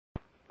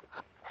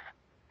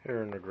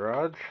Here in the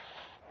garage,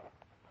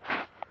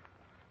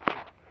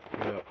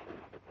 yeah,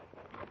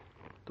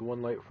 the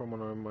one light from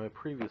one of my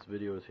previous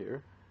videos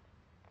here,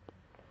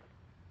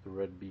 the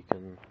red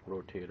beacon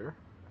rotator,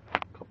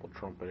 a couple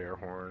trumpet air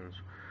horns,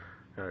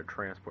 and a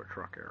transport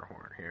truck air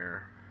horn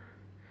here,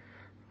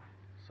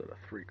 set of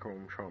 3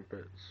 chrome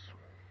trumpets.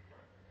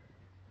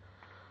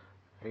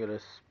 I got a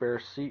spare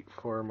seat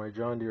for my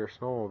John Deere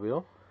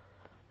snowmobile,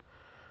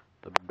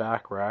 the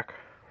back rack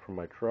for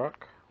my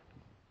truck,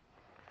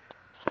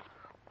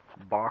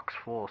 box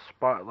full of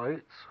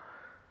spotlights,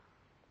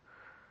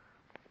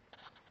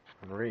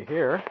 and right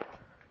here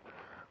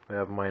we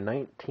have my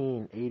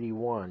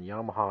 1981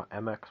 Yamaha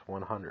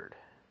MX100.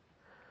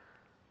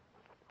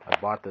 I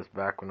bought this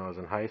back when I was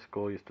in high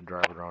school, used to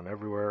drive it around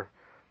everywhere.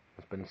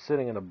 It's been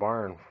sitting in a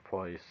barn for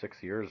probably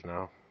 6 years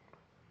now.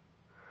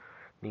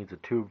 Needs a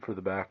tube for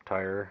the back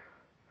tire.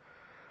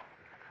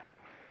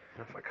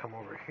 And if I come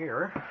over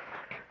here,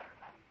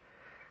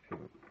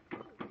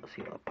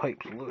 see the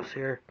pipe's loose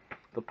here.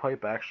 The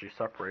pipe actually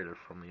separated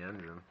from the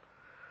engine,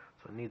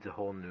 so it needs a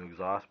whole new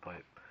exhaust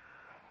pipe.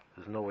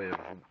 There's no way of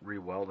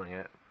re-welding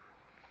it,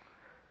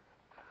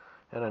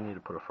 and I need to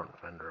put a front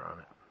fender on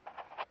it.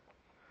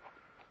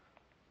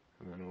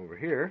 And then over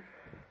here,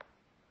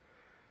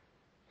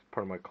 it's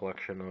part of my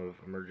collection of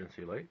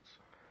emergency lights,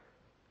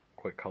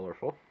 quite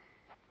colorful.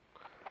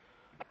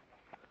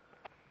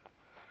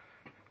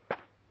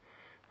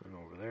 And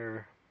over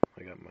there,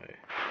 I got my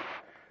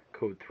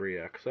Code 3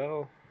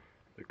 XL,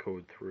 the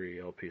Code 3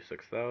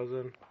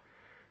 LP6000, and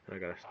I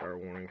got a Star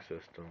Warning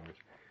Systems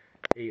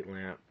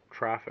 8-lamp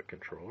traffic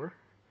controller.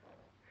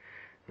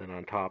 Then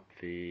on top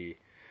the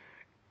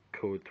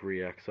Code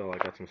 3 XL, I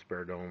got some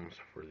spare domes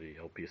for the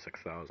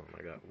LP6000.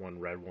 I got one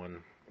red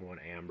one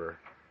amber.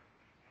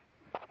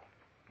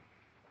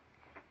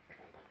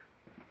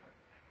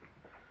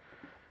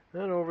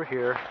 Then over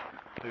here,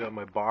 I got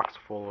my box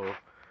full of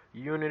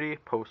Unity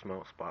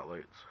post-mount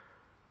spotlights.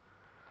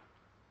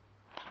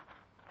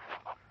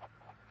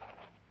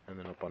 And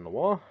then up on the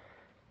wall,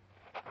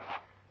 a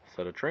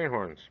set of train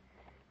horns.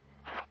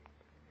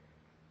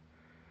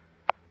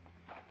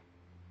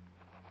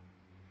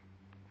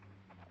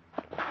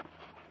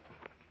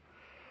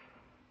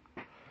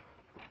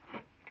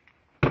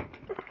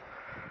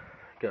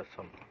 Got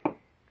some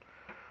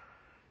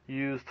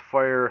used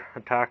fire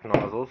attack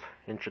nozzles,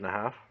 1.5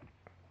 inches.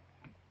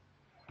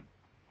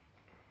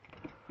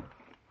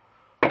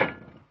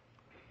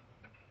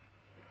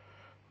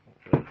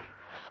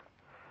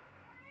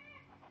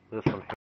 This one here.